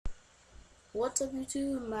What's up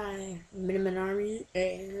YouTube, my Miniman Army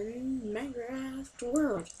and Minecraft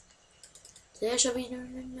world. Today I shall be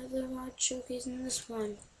doing another mod showcase in this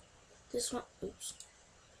one. This one's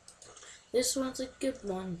a good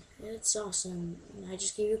one. It's awesome. I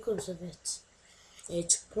just gave you a glimpse of it.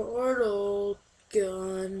 It's Portal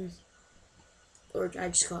Gun. Or I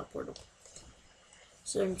just call it Portal.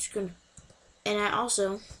 So I'm just gonna, and I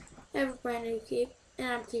also have a brand new cape,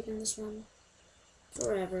 and I'm keeping this one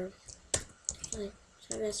forever. Like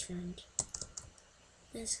my best friend.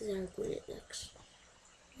 This is how good it looks.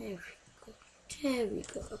 There we go. There we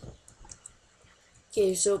go.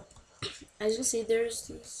 Okay, so as you can see, there's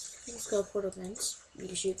these things called portal guns. You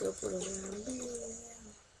can shoot the portals around.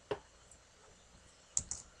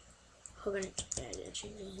 Hoping it's bad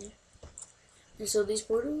actually in here. And so these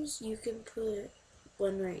portals, you can put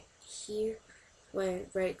one right here by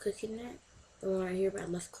right clicking it, the one right here by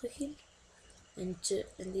left clicking, and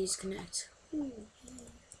these connect. Ooh, yeah.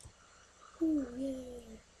 Ooh, yeah.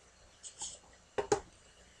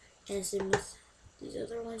 And same with these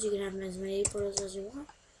other ones, you can have as many portals as you want,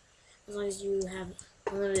 as long as you have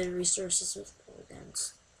unlimited resources with portal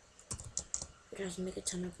guns. You don't have to make a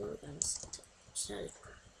ton of portal guns. It's not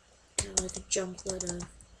kind of like a junk load of.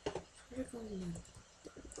 Where'd it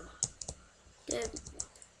go? There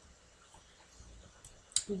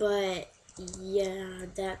we go. But yeah,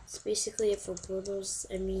 that's basically it for portals.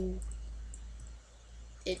 I mean,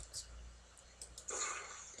 it's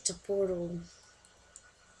a portal.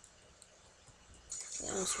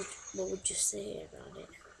 What would you say about it?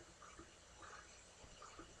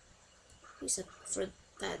 Except for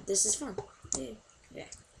that, this is fun.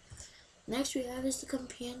 Yeah. Next we have is the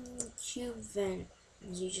companion cube vent.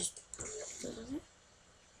 And you just put on it.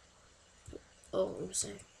 Oh,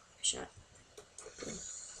 sorry, I shot.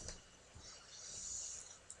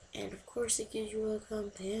 And of course it gives you a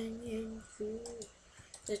companion cube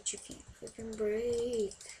that you can't freaking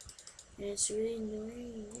break. And it's really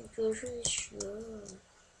annoying. It goes really slow.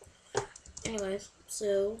 Anyways,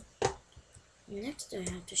 so next I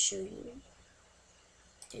have to show you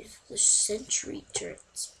is the sentry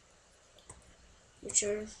turrets, which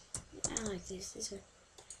are, I like these.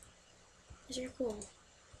 These are cool.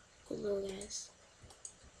 Cool little guys.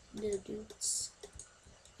 Little dudes.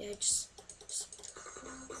 Yeah,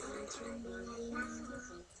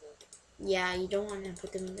 yeah, you don't want to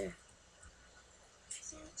put them in there.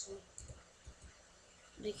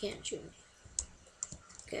 They can't shoot me.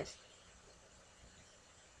 Okay.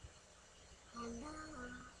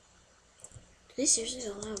 Do they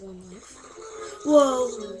seriously all have one life? Whoa!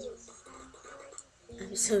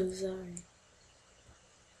 I'm so sorry.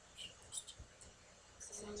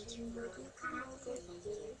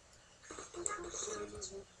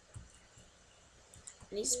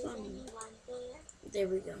 And he's spawning. There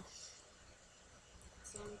we go.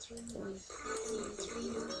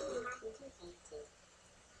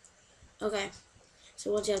 Okay.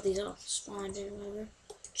 So once you have these all spawned and whatever,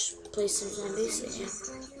 just place some zombies. Yeah.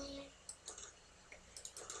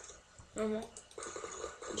 Normal.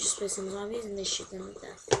 Just place some zombies and they shoot them to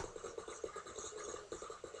death.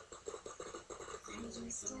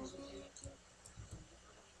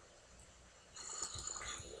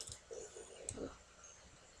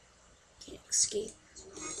 Can't escape.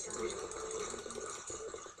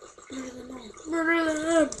 Murder them all. Murder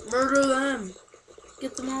them! Murder them!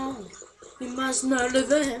 Get them all. We must murder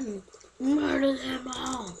them. Murder them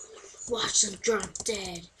all. Watch them drop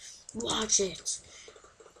dead. Watch it.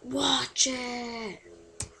 Watch it.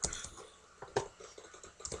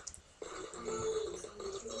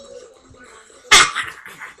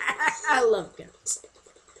 I love guns.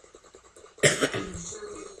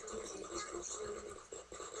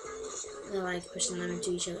 I like pushing them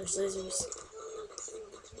into each other's lasers.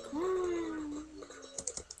 Come on.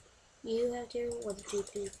 You have to 1, 2,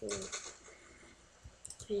 3, 4.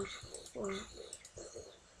 3, 4.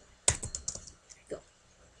 Go.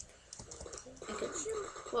 Okay.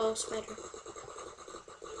 Whoa, spider.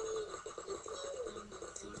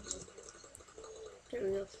 There we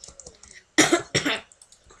go.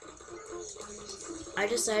 I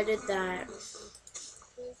decided that.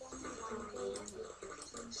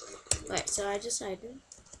 Wait, so I decided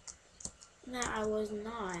that I was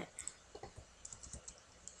not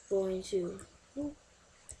going to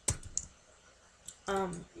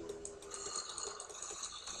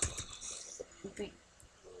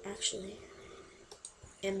actually,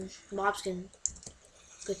 and mobs can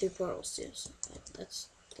go through portals too. So that's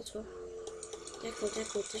cool. That's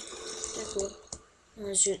cool. And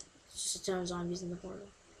there's just a ton of zombies in the portal.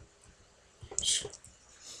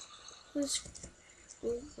 Let's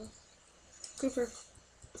go. Creeper.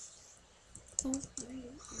 Oh,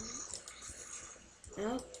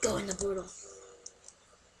 I'll go in the portal.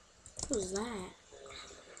 What was that?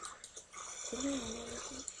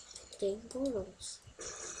 Dang portals.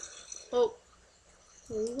 Oh.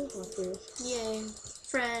 Yay.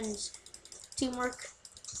 Friends. Teamwork.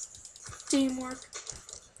 Teamwork.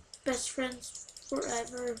 Best friends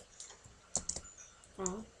forever.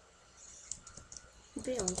 Oh. You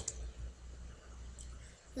bailed.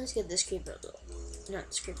 Let's get this creeper though. Not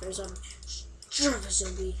this creeper, zombie.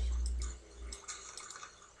 Zombie.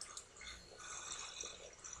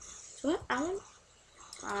 What? I'm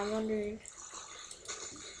wondering.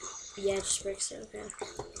 Yeah, just bricks it, okay.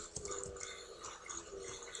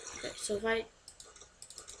 Okay, so if I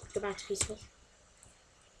go back to peaceful.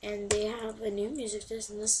 And they have a new music disc,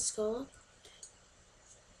 and this is called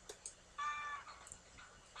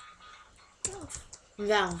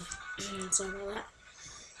Valve. Sorry about that.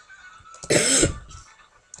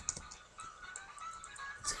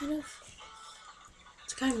 It's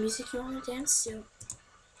the kind of music you want to dance to.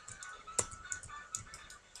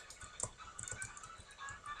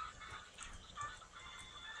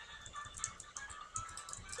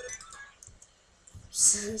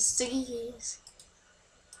 Sticky keys.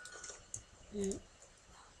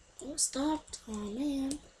 Oh, stopped. Oh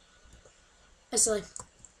man. It's like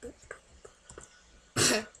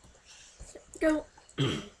go.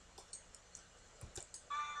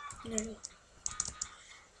 No.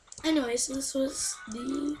 Anyways, this was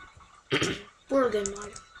the portal gun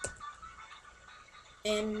mod.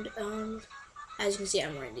 And as you can see,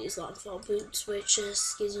 I'm wearing these long fall boots, which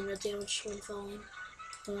just gives you no damage when falling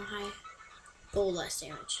from a high. Less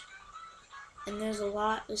damage. And there's a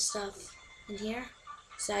lot of stuff in here,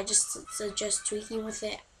 so I just suggest tweaking with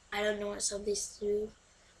it. I don't know what some of these do.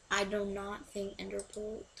 I do not think ender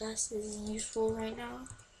pearl dust is useful right now.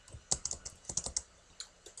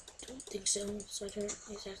 Don't think so, so I don't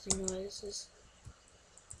exactly know what this is.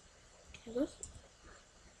 Can I go?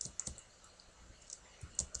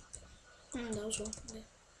 That was wrong.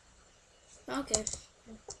 Okay.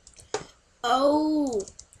 Oh!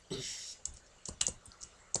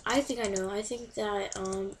 I think I know. I think that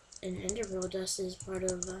an ender pearl dust is part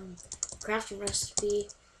of crafting recipe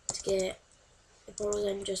to get a portal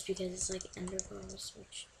gun, just because it's like ender pearls,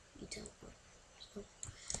 which you teleport. So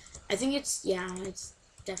I think it's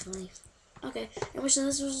definitely okay. And so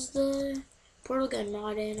this was the portal gun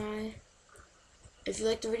mod, and if you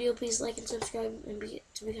liked the video, please like and subscribe and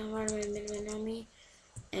to become part of my Min Army.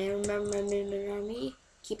 And remember, my Min Army,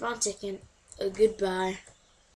 keep on ticking. Goodbye.